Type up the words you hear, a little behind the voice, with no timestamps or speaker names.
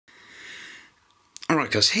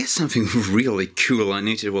Alright guys, here's something really cool I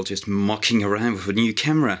noticed while just mucking around with a new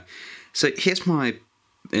camera. So here's my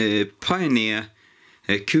Pioneer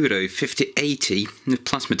Kuro 5080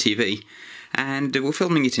 plasma TV, and we're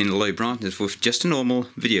filming it in low brightness with just a normal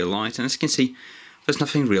video light, and as you can see there's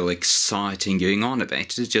nothing really exciting going on about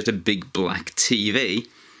it, it's just a big black TV.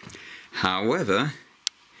 However,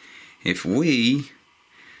 if we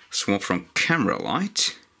swap from camera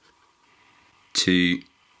light to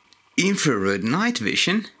infrared night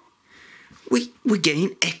vision, we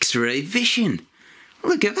gain X-ray vision.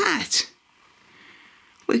 Look at that!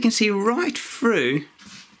 We can see right through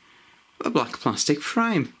a black plastic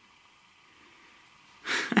frame.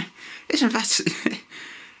 Isn't that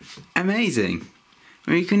amazing?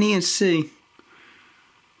 I mean, you can even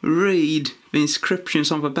read the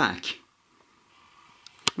inscriptions on the back.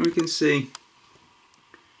 We can see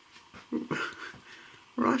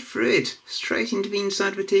right through it, straight into the inside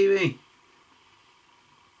of the TV.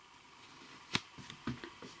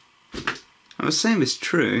 And the same is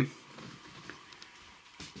true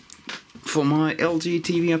for my LG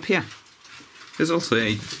TV up here. There's also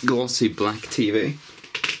a glossy black TV,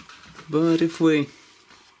 but if we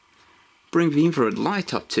bring the infrared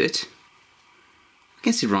light up to it, we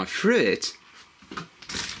can see right through it.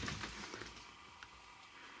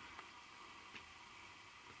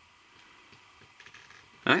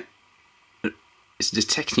 Right? It's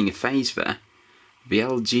detecting a phase there. The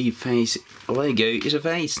LG phase logo is a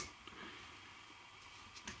phase.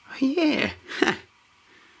 Oh yeah!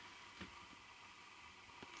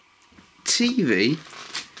 TV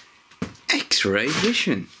X-ray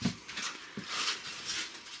vision.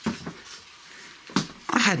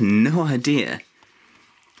 I had no idea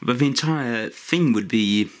that the entire thing would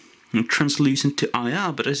be translucent to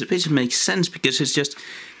IR, but I suppose it makes sense because it's just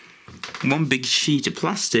one big sheet of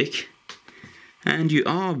plastic and you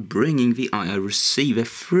are bringing the IR receiver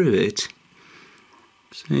through it.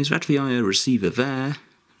 So is that the IR receiver there?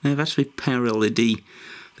 No, that's the power LED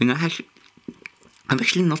thing. I'm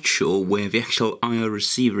actually not sure where the actual IR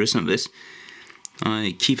receiver is on this.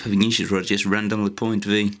 I keep having issues where I just randomly point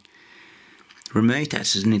the remote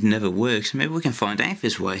at it and it never works. Maybe we can find out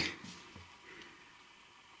this way.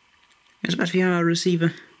 Is that the IR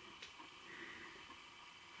receiver?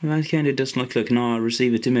 That kind of does look like an IR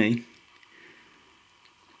receiver to me.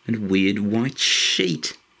 And weird white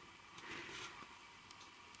sheet.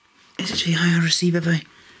 Is it the IR receiver though?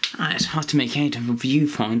 Ah, it's hard to make out on the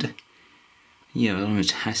viewfinder. Yeah, well,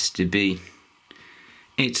 it has to be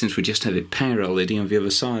it, since we just have a power LED on the other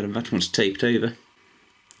side and that one's taped over.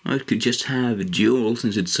 I could just have a dual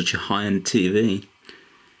since it's such a high-end TV.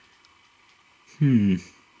 You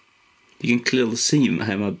can clearly see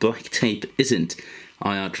how my black tape isn't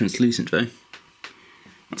IR translucent though.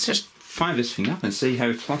 Let's just fire this thing up and see how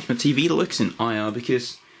a plasma TV looks in IR,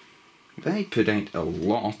 because they put out a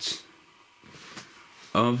lot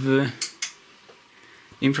of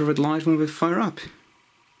infrared light when we fire up.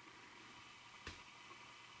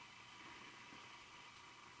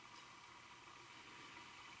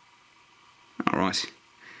 Alright,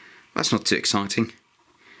 that's not too exciting.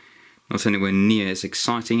 Not anywhere near as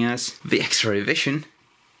exciting as the X-ray vision.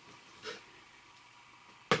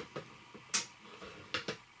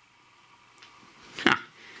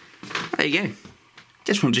 There you go.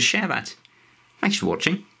 Just wanted to share that. Thanks for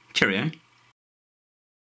watching. Cheerio.